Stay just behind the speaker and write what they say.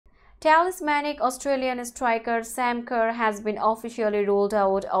Talismanic Australian striker Sam Kerr has been officially ruled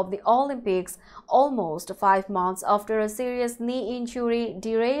out of the Olympics almost 5 months after a serious knee injury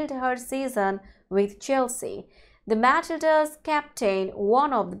derailed her season with Chelsea. The Matildas captain,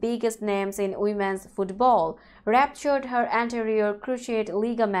 one of the biggest names in women's football, ruptured her anterior cruciate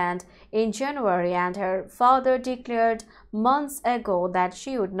ligament in January, and her father declared months ago that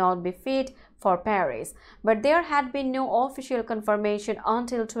she would not be fit for Paris. But there had been no official confirmation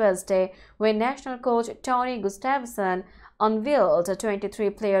until Tuesday, when national coach Tony Gustavsson unveiled a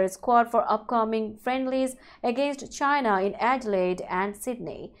 23-player squad for upcoming friendlies against China in Adelaide and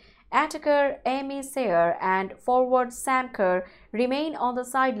Sydney. Attacker Amy Sayre and forward Sam Kerr remain on the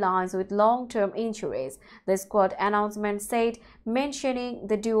sidelines with long-term injuries, the squad announcement said, mentioning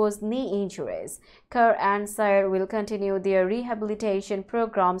the duo's knee injuries. Kerr and Sayre will continue their rehabilitation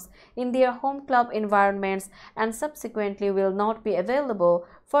programs in their home club environments and subsequently will not be available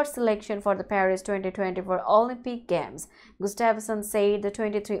for selection for the Paris 2024 Olympic Games. Gustafsson said the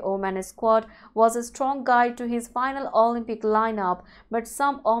 23-woman squad was a strong guide to his final Olympic lineup, but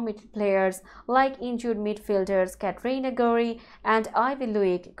some omitted players like injured midfielders Katrina Gorry and Ivy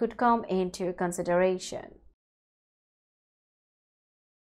Luik could come into consideration.